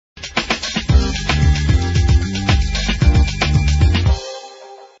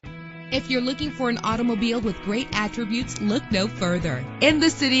If you're looking for an automobile with great attributes, look no further. In the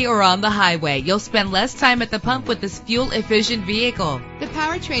city or on the highway, you'll spend less time at the pump with this fuel-efficient vehicle. The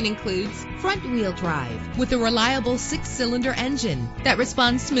powertrain includes front-wheel drive with a reliable 6-cylinder engine that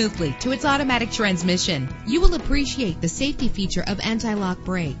responds smoothly to its automatic transmission. You will appreciate the safety feature of anti-lock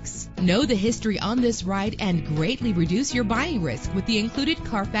brakes. Know the history on this ride and greatly reduce your buying risk with the included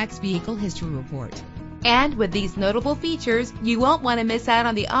Carfax Vehicle History Report. And with these notable features, you won't want to miss out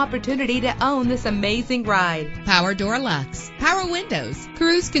on the opportunity to own this amazing ride. Power door locks, power windows,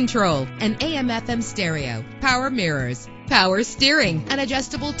 cruise control, an AM/FM stereo, power mirrors, power steering, an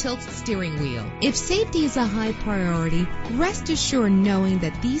adjustable tilt steering wheel. If safety is a high priority, rest assured knowing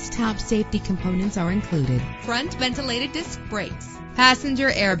that these top safety components are included. Front ventilated disc brakes, passenger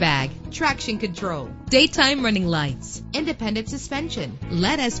airbag, traction control, daytime running lights, independent suspension.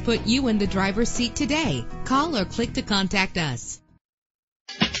 Let us put you in the driver's seat today. Call or click to contact us.